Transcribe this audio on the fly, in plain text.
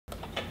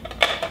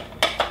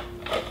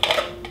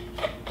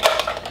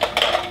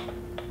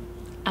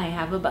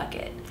have a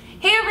bucket.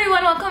 Hey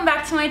everyone, welcome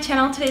back to my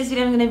channel. Today's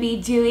video I'm going to be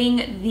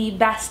doing the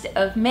best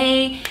of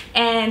May,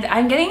 and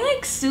I'm getting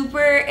like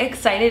super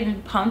excited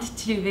and pumped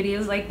to do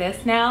videos like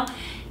this now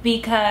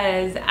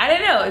because I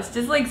don't know, it's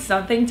just like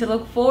something to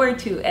look forward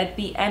to at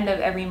the end of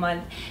every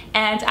month.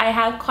 And I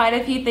have quite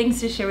a few things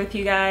to share with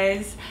you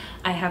guys.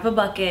 I have a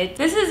bucket.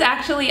 This is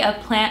actually a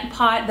plant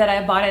pot that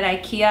I bought at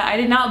IKEA. I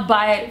did not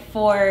buy it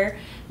for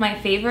my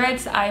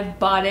favorites. I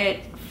bought it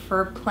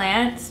for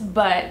plants,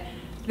 but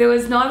there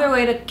was no other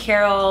way to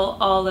carol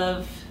all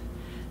of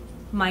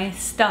my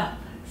stuff.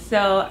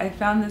 So I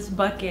found this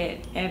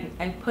bucket and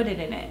I put it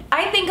in it.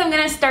 I think I'm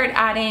gonna start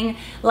adding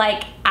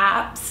like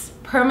apps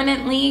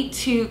permanently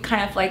to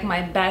kind of like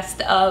my best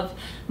of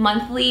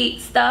monthly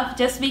stuff,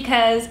 just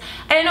because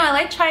I don't know, I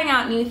like trying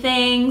out new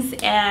things,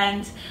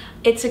 and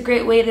it's a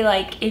great way to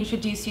like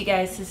introduce you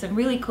guys to some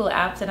really cool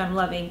apps that I'm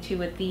loving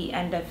too at the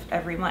end of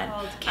every month.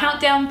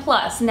 Countdown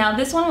Plus. Now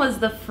this one was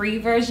the free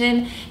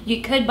version.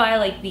 You could buy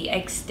like the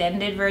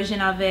extended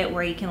version of it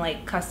where you can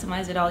like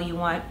customize it all you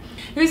want.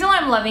 The reason why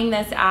I'm loving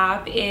this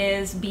app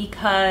is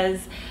because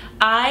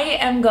I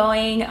am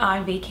going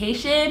on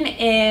vacation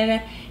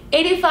in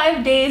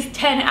 85 days,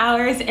 10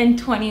 hours, and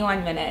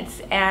 21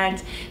 minutes.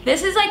 And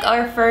this is like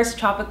our first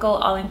tropical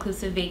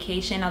all-inclusive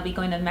vacation. I'll be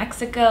going to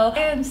Mexico.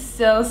 I am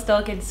so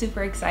stoked and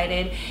super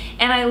excited.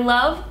 And I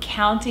love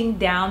counting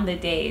down the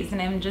days.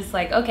 And I'm just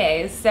like,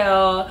 okay,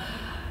 so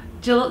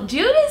June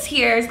is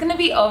here. It's gonna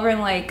be over in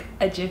like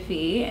a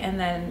jiffy. And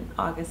then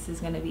August is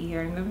gonna be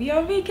here. I'm gonna be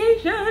on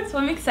vacation. So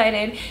I'm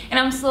excited. And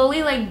I'm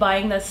slowly like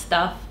buying the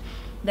stuff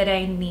that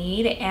I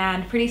need.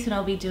 And pretty soon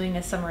I'll be doing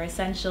a summer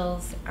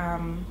essentials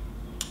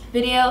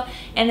video,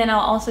 and then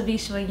I'll also be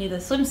showing you the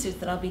swimsuits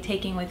that I'll be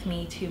taking with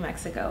me to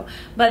Mexico.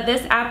 But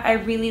this app I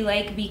really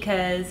like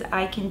because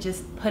I can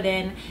just put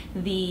in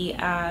the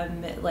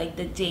like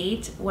the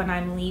date when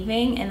I'm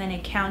leaving, and then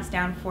it counts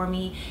down for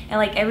me, and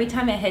like every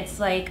time it hits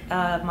like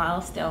a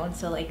milestone,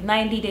 so like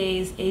 90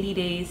 days, 80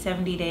 days,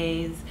 70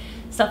 days,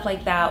 stuff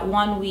like that,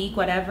 1 week,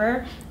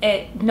 whatever,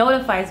 it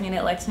notifies me and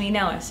it lets me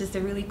know. It's just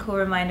a really cool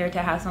reminder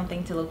to have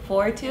something to look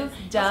forward to.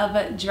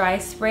 Dove dry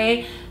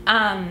spray.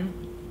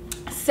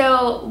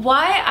 So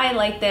why I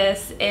like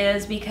this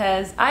is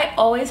because I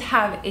always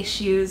have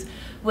issues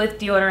with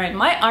deodorant.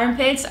 My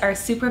armpits are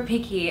super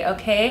picky,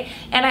 okay?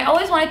 And I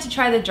always wanted to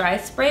try the dry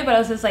spray, but I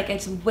was just like,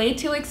 it's way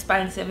too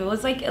expensive. It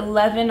was like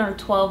 $11 or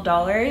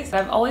 $12.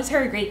 I've always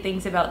heard great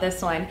things about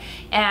this one,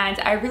 and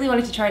I really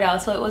wanted to try it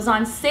out. So it was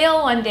on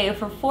sale one day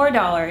for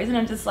 $4, and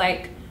I'm just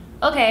like,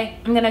 okay,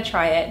 I'm gonna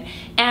try it.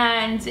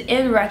 And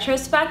in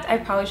retrospect, I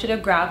probably should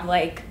have grabbed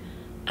like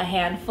a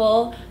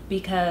handful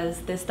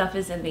because this stuff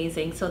is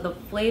amazing. So the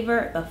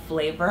flavor, the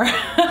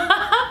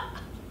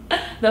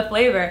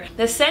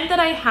scent that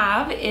I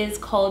have is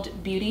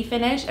called Beauty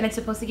Finish, and it's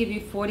supposed to give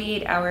you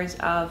 48 hours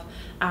of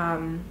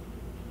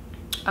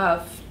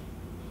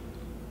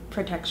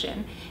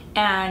protection.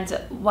 And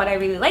what I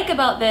really like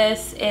about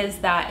this is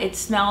that it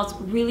smells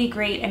really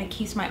great, and it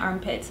keeps my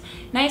armpits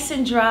nice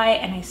and dry,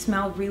 and I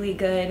smell really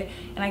good,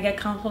 and I get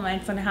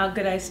compliments on how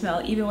good I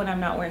smell even when I'm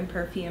not wearing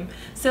perfume.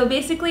 So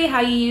basically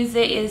how you use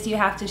it is you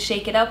have to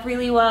shake it up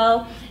really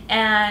well,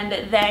 and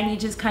then you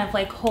just kind of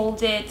like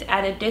hold it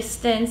at a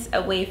distance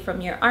away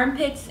from your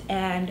armpits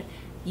and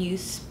you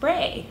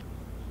spray.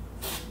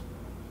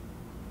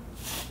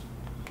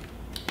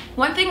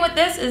 One thing with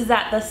this is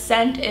that the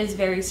scent is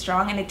very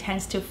strong and it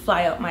tends to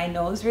fly up my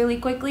nose really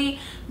quickly.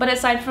 But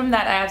aside from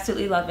that, I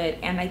absolutely love it,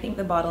 and I think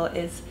the bottle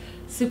is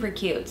super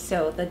cute.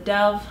 So the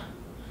Dove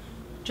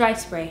dry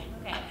spray.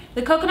 Okay.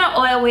 The coconut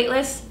oil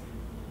weightless,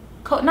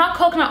 not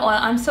coconut oil,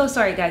 I'm so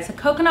sorry guys, the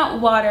coconut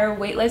water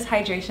weightless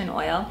hydration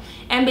oil.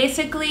 And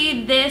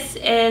basically this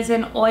is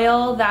an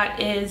oil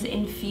that is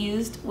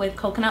infused with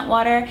coconut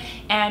water,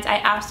 and I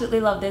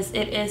absolutely love this.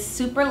 It is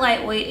super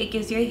lightweight. It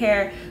gives your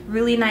hair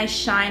really nice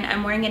shine.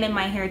 I'm wearing it in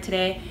my hair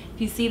today.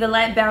 If you see the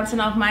light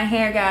bouncing off my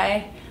hair,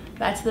 guy,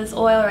 that's this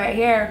oil right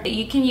here.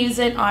 You can use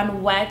it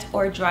on wet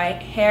or dry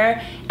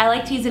hair. I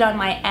like to use it on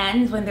my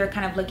ends when they're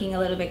kind of looking a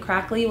little bit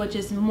crackly, which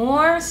is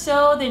more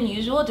so than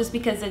usual just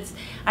because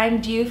I'm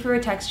due for a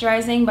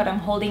texturizing, but I'm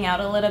holding out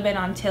a little bit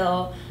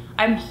until,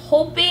 I'm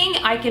hoping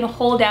I can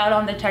hold out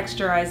on the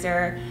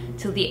texturizer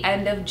till the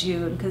end of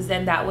June, because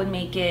then that would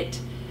make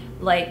it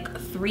like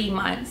 3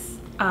 months.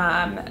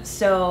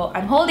 So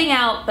I'm holding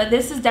out, but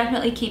this is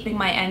definitely keeping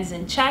my ends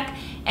in check,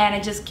 and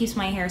it just keeps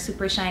my hair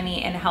super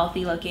shiny and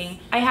healthy looking.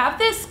 I have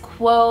this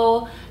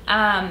Quo,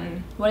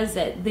 what is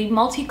it? The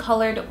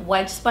multicolored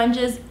wedge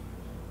sponges.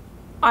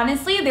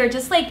 Honestly, they're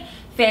just like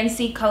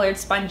fancy colored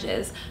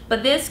sponges,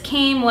 but this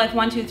came with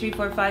 1, 2, 3,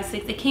 4, 5,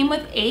 6. It came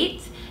with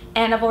 8,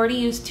 and I've already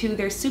used 2.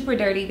 They're super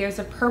dirty. There's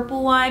a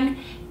purple one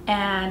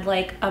and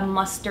like a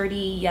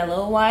mustardy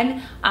yellow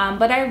one,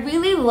 but I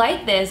really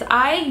like this.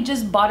 I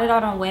just bought it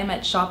on a whim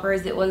at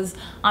Shoppers. It was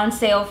on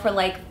sale for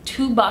like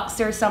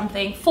 $2 or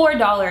something,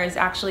 $4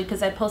 actually,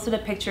 because I posted a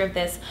picture of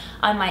this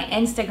on my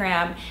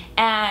Instagram,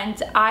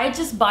 and I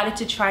just bought it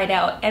to try it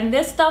out. And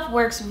this stuff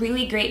works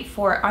really great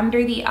for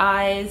under the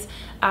eyes,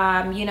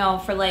 you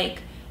know, for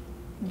like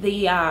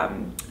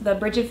the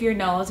bridge of your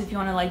nose if you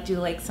want to like do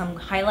like some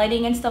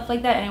highlighting and stuff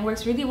like that, and it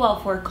works really well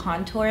for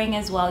contouring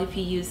as well if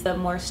you use the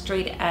more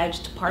straight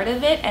edged part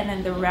of it, and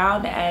then the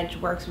round edge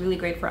works really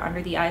great for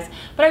under the eyes.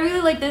 But I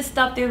really like this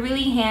stuff. They're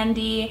really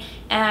handy,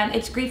 and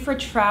it's great for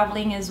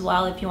traveling as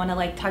well if you want to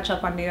like touch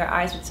up under your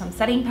eyes with some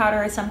setting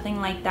powder or something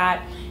like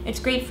that.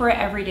 It's great for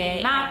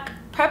everyday. MAC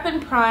Prep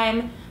and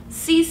Prime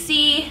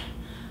CC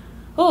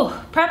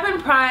Prep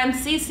and Prime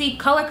CC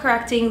Color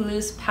Correcting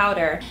Loose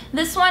Powder.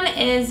 This one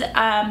is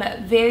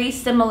very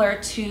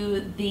similar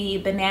to the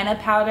Banana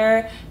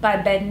Powder by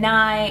Ben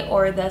Nye,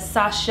 or the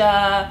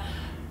Sasha,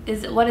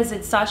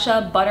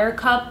 Sasha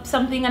Buttercup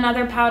something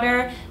another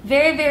powder.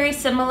 Very, very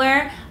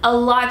similar. A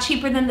lot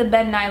cheaper than the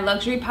Ben Nye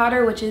Luxury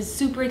Powder, which is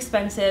super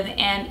expensive,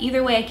 and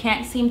either way I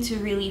can't seem to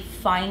really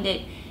find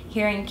it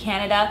here in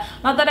Canada.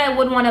 Not that I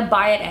would want to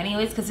buy it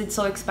anyways because it's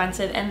so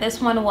expensive, and this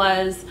one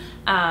was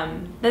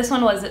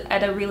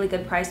at a really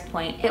good price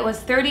point. It was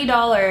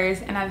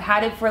 $30, and I've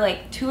had it for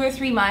like 2 or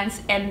 3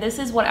 months, and this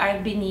is what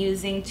I've been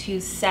using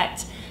to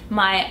set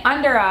my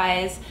under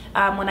eyes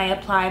when I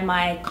apply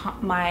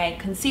my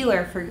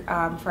concealer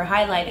for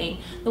highlighting.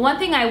 The one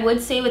thing I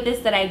would say with this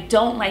that I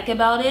don't like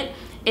about it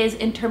is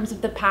in terms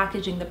of the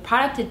packaging. The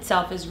product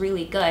itself is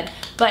really good,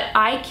 but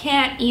I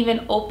can't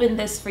even open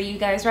this for you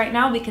guys right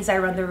now because I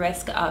run the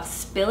risk of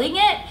spilling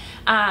it,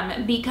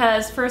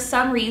 because for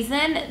some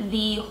reason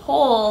the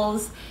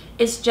holes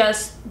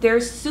they're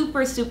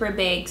super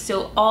big,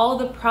 so all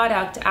the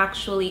product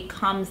actually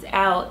comes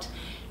out.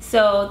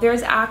 So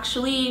there's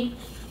actually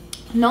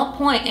no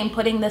point in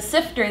putting the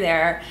sifter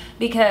there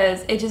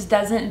because it just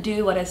doesn't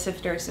do what a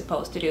sifter is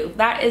supposed to do.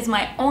 That is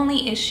my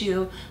only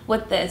issue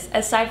with this.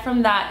 Aside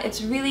from that,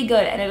 it's really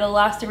good and it'll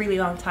last a really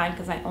long time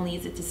because I only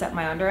use it to set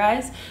my under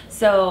eyes.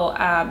 So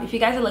if you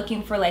guys are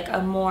looking for like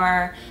a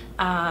more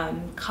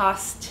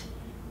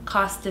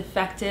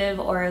cost-effective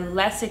or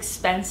less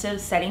expensive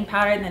setting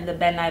powder than the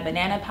Ben Nye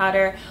Banana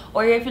Powder,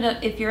 or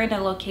if you're in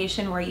a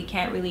location where you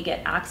can't really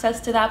get access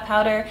to that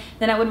powder,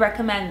 then I would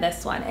recommend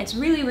this one. It's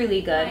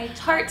really good.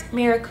 Tarte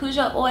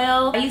Maracuja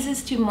Oil. I use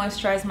this to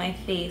moisturize my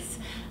face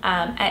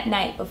at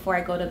night before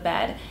I go to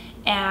bed,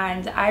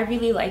 and I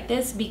really like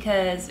this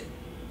because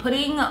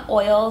putting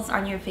oils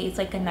on your face,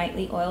 like a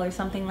nightly oil or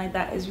something like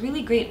that, is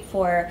really great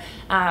for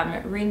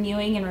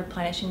renewing and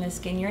replenishing the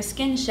skin. Your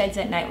skin sheds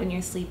at night when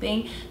you're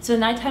sleeping, so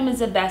nighttime is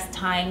the best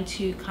time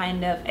to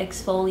kind of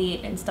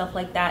exfoliate and stuff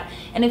like that.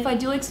 And if I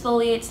do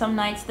exfoliate some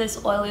nights,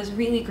 this oil is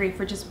really great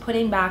for just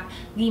putting back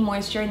the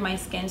moisture in my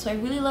skin. So I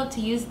really love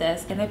to use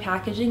this, and the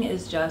packaging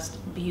is just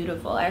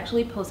beautiful. I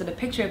actually posted a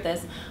picture of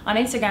this on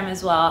Instagram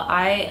as well.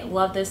 I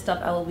love this stuff.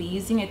 I will be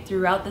using it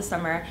throughout the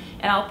summer,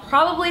 and I'll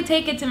probably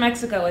take it to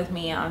Mexico with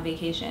me on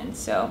vacation.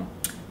 So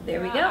there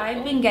we go.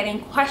 I've been getting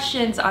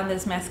questions on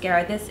this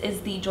mascara. This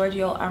is the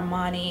Giorgio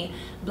Armani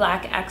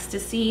Black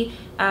Ecstasy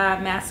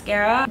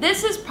mascara.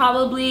 This is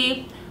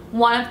probably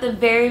one of the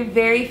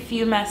very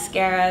few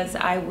mascaras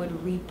I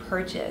would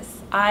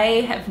repurchase.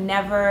 I have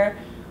never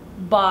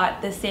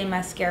bought the same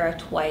mascara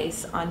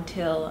twice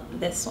until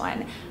this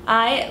one.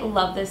 I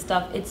love this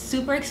stuff. It's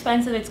super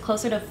expensive. It's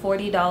closer to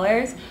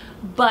 $40,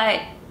 but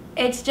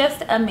it's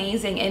just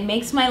amazing. It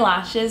makes my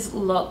lashes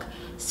look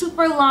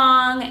super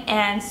long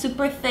and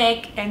super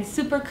thick and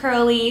super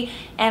curly,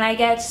 and I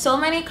get so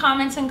many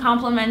comments and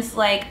compliments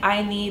like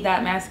I need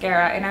that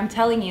mascara, and I'm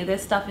telling you,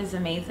 this stuff is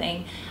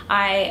amazing.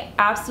 I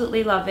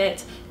absolutely love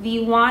it.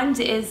 The wand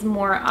is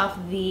more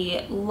of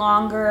the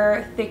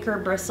longer, thicker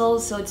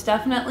bristles, so it's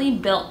definitely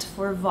built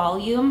for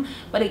volume,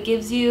 but it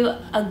gives you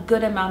a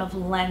good amount of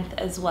length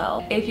as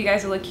well. If you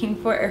guys are looking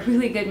for a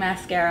really good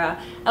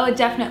mascara, I would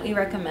definitely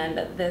recommend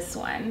this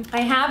one.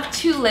 I have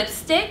 2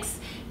 lipsticks.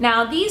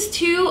 Now these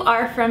 2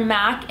 are from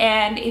MAC,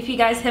 and if you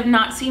guys have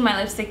not seen my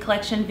lipstick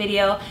collection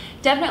video,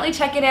 definitely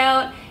check it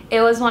out.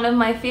 It was one of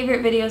my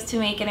favorite videos to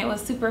make, and it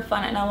was super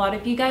fun, and a lot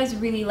of you guys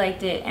really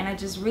liked it, and I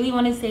just really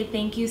want to say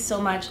thank you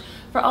so much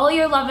for all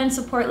your love and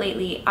support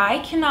lately. I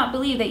cannot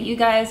believe that you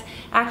guys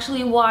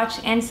actually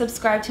watch and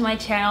subscribe to my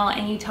channel,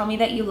 and you tell me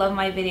that you love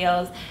my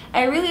videos.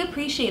 I really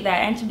appreciate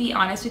that, and to be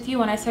honest with you,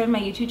 when I started my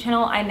YouTube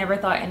channel, I never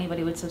thought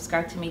anybody would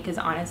subscribe to me because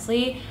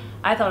honestly,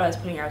 I thought I was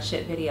putting out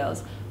shit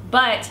videos.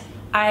 But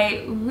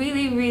I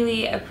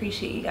really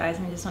appreciate you guys,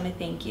 and I just want to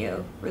thank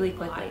you really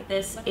quickly.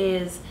 This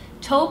is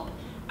Taupe,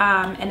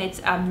 and it's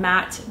a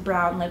matte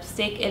brown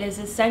lipstick. It is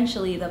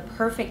essentially the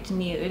perfect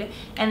nude,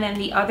 and then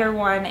the other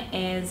one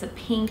is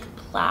Pink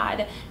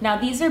Plaid. Now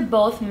these are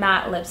both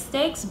matte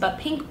lipsticks, but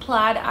Pink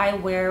Plaid I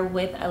wear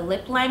with a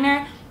lip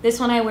liner. This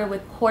one I wear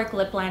with cork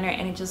lip liner,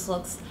 and it just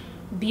looks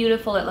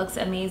beautiful. It looks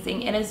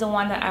amazing. It is the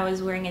one that I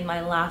was wearing in my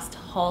last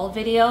haul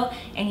video,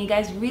 and you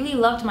guys really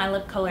loved my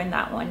lip color in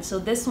that one, so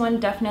this one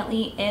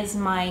definitely is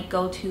my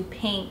go-to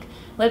pink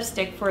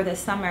lipstick for the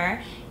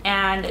summer.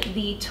 And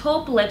the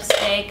Taupe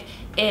lipstick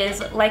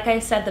is, like I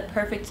said, the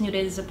perfect nude.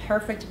 It is a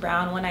perfect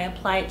brown. When I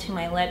apply it to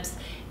my lips,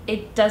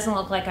 it doesn't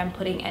look like I'm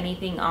putting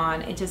anything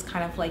on. It just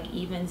kind of like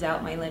evens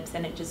out my lips,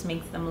 and it just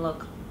makes them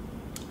look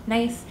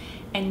nice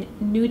and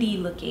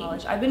nudie looking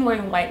polish. I've been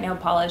wearing white nail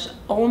polish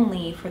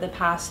only for the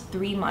past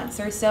 3 months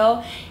or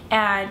so,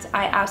 and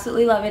I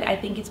absolutely love it. I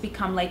think it's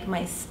become like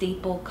my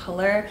staple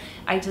color.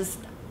 I just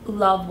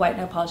love white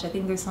nail polish. I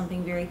think there's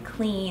something very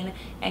clean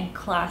and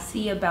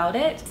classy about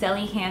it.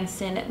 Sally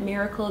Hansen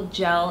Miracle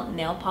Gel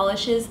nail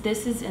polishes.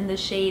 This is in the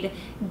shade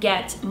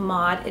Get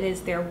Mod. It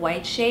is their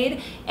white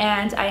shade,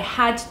 and I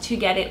had to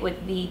get it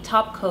with the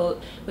top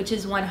coat, which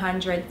is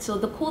 100. So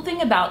the cool thing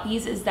about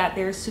these is that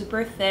they're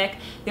super thick.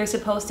 They're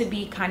supposed to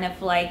be kind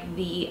of like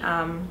the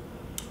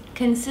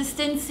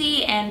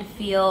consistency and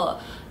feel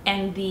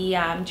and the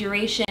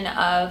duration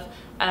of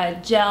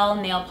gel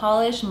nail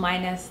polish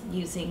minus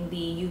using the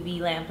UV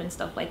lamp and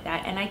stuff like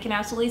that, and I can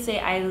absolutely say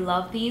I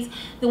love these.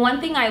 The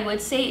one thing I would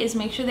say is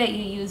make sure that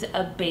you use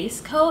a base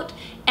coat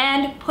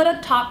and put a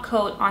top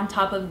coat on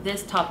top of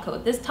this top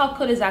coat. This top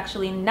coat is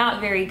actually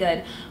not very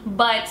good,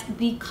 but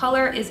the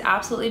color is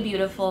absolutely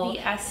beautiful.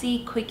 The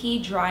Essie Quickie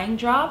Drying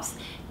Drops,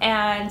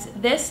 and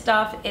this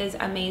stuff is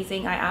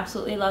amazing. I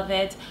absolutely love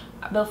it.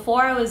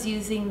 Before I was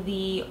using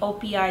the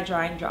OPI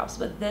drying drops,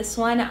 but this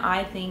one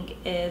I think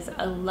is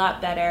a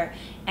lot better,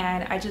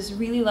 and I just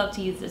really love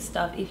to use this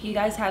stuff. If you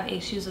guys have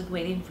issues with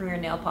waiting for your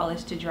nail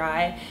polish to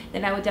dry,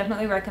 then I would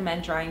definitely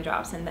recommend drying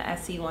drops, and the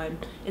Essie one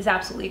is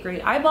absolutely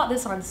great. I bought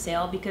this on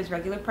sale because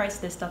regular price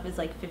this stuff is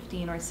like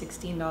 $15 or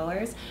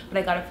 $16, but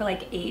I got it for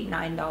like $8,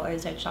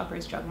 $9 at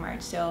Shoppers Drug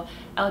Mart. So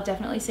I would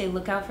definitely say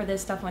look out for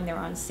this stuff when they're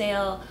on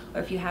sale,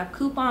 or if you have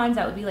coupons,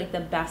 that would be like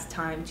the best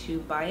time to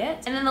buy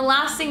it. And then the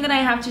last thing that I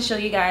have to show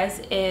you guys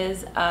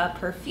is a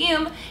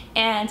perfume,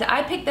 and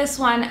I picked this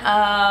one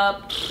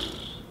up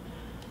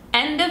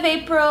end of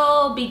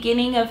April,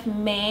 beginning of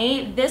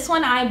May. This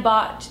one I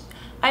bought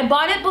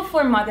it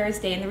before Mother's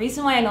Day, and the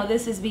reason why I know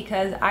this is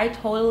because I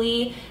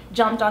totally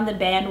jumped on the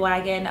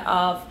bandwagon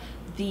of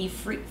the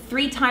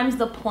 3 times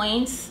the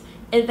points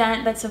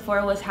event that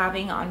Sephora was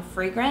having on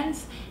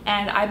fragrance,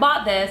 and I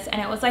bought this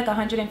and it was like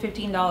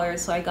 $115,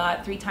 so I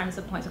got 3 times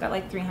the points. I got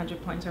like 300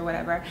 points or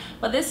whatever.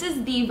 But this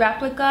is the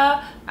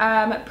Replica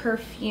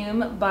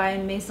perfume by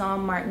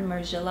Maison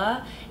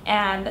Margiela,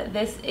 and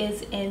this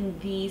is in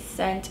the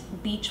scent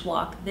Beach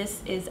Walk.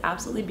 This is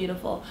absolutely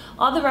beautiful.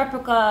 All the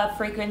Replica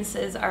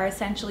fragrances are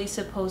essentially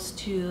supposed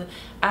to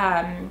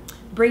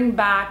bring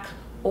back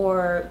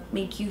or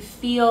make you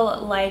feel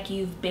like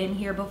you've been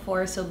here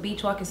before. So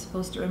Beach Walk is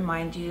supposed to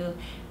remind you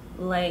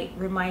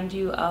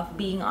of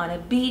being on a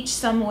beach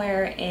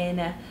somewhere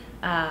in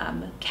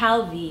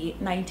Calvi,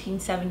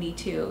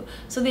 1972.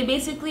 So they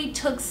basically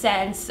took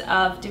scents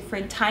of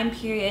different time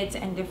periods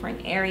and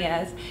different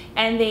areas,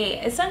 and they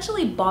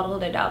essentially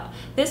bottled it up.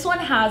 This one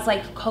has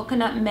like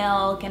coconut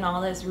milk and all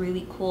this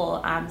really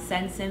cool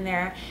scents in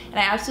there, and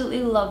I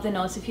absolutely love the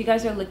notes. If you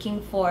guys are looking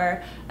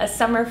for a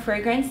summer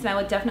fragrance, then I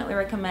would definitely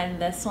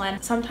recommend this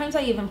one. Sometimes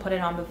I even put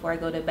it on before I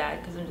go to bed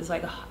because I'm just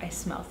like, oh, I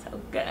smell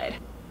so good.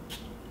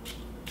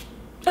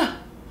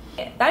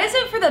 That is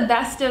it for the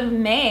best of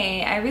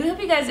May. I really hope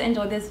you guys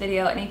enjoyed this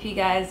video, and if you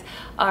guys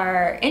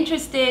are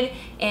interested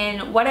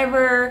in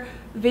whatever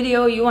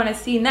video you want to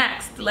see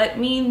next, let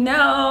me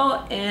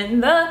know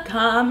in the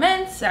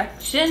comment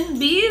section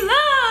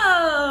below.